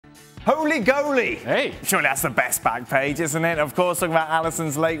Holy goalie. Hey. Surely that's the best back page, isn't it? Of course, talking about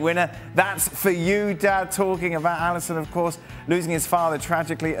Alisson's late winner. That's for you, Dad. Talking about Alisson, of course, losing his father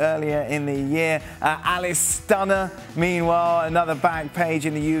tragically earlier in the year. Ali's stunner, meanwhile, another back page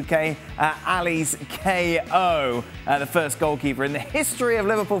in the UK. Ali's KO, the first goalkeeper in the history of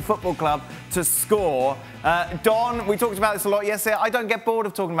Liverpool Football Club to score. Don, we talked about this a lot yesterday. I don't get bored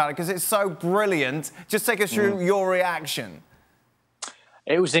of talking about it because it's so brilliant. Just take us through your reaction.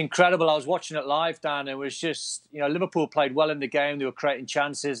 It was incredible. I was watching it live, Dan. It was just, Liverpool played well in the game. They were creating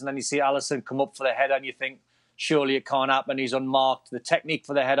chances. And then you see Alisson come up for the header and you think, surely it can't happen. He's unmarked. The technique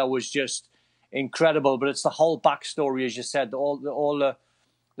for the header was just incredible. But it's the whole backstory, as you said, all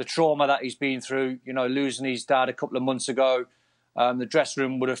the trauma that he's been through, losing his dad a couple of months ago. The dressing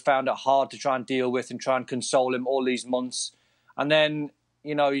room would have found it hard to try and deal with and try and console him all these months. And then,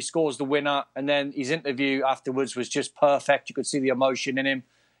 he scores the winner, and then his interview afterwards was just perfect. You could see the emotion in him.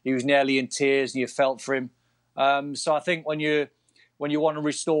 He was nearly in tears, and you felt for him. So I think when you want to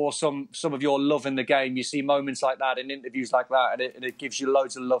restore some of your love in the game, you see moments like that and interviews like that, and it gives you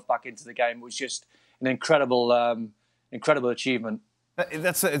loads of love back into the game. It was just an incredible achievement.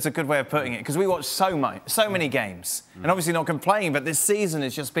 It's a good way of putting it, because we watch so many games, and obviously not complaining, but this season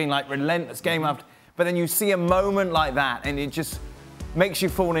has just been like relentless game after. But then you see a moment like that, and it just makes you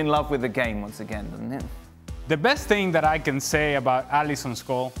fall in love with the game once again, doesn't it? The best thing that I can say about Alisson's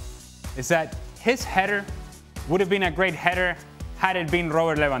goal is that his header would have been a great header had it been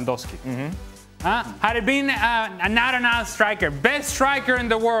Robert Lewandowski. Had it been an out-and-out striker, best striker in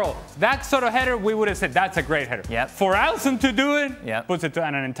the world, that sort of header, we would have said that's a great header. Yep. For Alisson to do it, puts it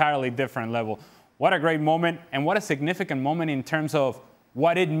on an entirely different level. What a great moment, and what a significant moment in terms of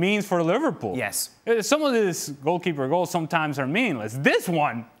what it means for Liverpool. Yes. Some of these goalkeeper goals sometimes are meaningless. This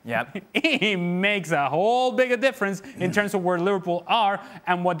one, he makes a whole bigger difference in terms of where Liverpool are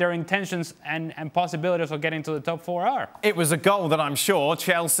and what their intentions and possibilities of getting to the top four are. It was a goal that I'm sure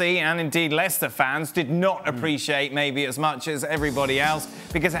Chelsea and indeed Leicester fans did not appreciate maybe as much as everybody else,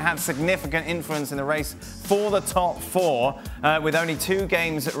 because it had significant influence in the race for the top four, with only 2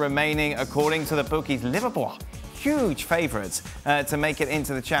 games remaining according to the bookies. Liverpool, huge favourites to make it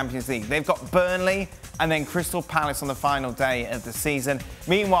into the Champions League. They've got Burnley and then Crystal Palace on the final day of the season.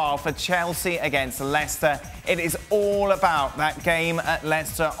 Meanwhile, for Chelsea against Leicester, it is all about that game at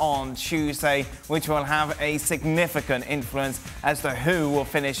Leicester on Tuesday, which will have a significant influence as to who will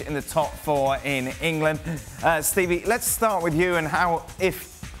finish in the top 4 in England. Stevie, let's start with you and how,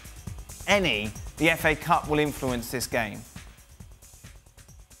 if any, the FA Cup will influence this game.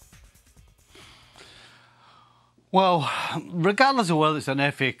 Well, regardless of whether it's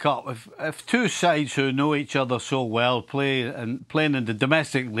an FA Cup, if 2 sides who know each other so well playing in the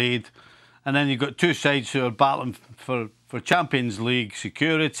domestic league, and then you've got 2 sides who are battling for Champions League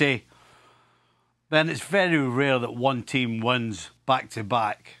security, then it's very rare that one team wins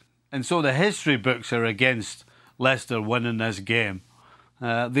back-to-back. And so the history books are against Leicester winning this game.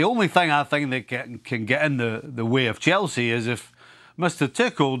 The only thing I think that can get in the way of Chelsea is if Mr.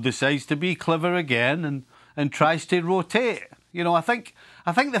 Tuchel decides to be clever again and tries to rotate. I think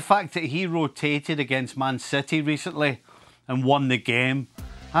the fact that he rotated against Man City recently and won the game,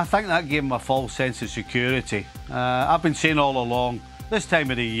 I think that gave him a false sense of security. I've been saying all along, this time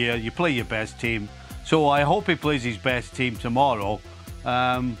of the year, you play your best team. So I hope he plays his best team tomorrow.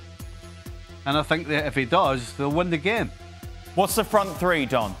 And I think that if he does, they'll win the game. What's the front 3,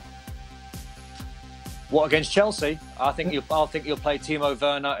 Don? What, against Chelsea? I think he'll play Timo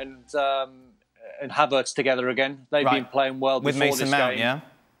Werner and Havertz together again. They've been playing well before with Mason this Mount, game.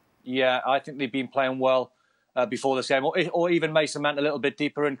 Yeah, I think they've been playing well before this game, or even Mason Mount a little bit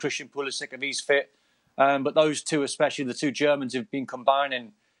deeper, and Christian Pulisic if he's fit. But those two, especially the 2 Germans, have been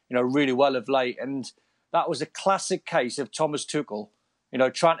combining, really well of late. And that was a classic case of Thomas Tuchel,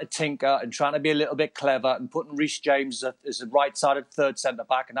 trying to tinker and trying to be a little bit clever and putting Reece James as a right-sided third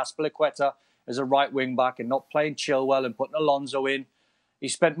centre-back and Azpilicueta as a right wing-back and not playing Chilwell and putting Alonso in. He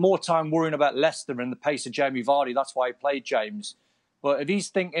spent more time worrying about Leicester and the pace of Jamie Vardy. That's why he played James. But if he's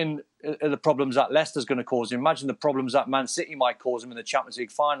thinking of the problems that Leicester's going to cause him, imagine the problems that Man City might cause him in the Champions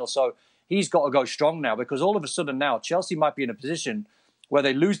League final. So he's got to go strong now, because all of a sudden now Chelsea might be in a position where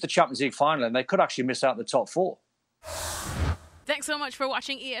they lose the Champions League final and they could actually miss out the top 4. Thanks so much for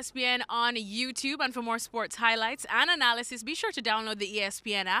watching ESPN on YouTube. And for more sports highlights and analysis, be sure to download the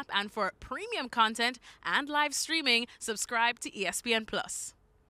ESPN app. And for premium content and live streaming, subscribe to ESPN Plus.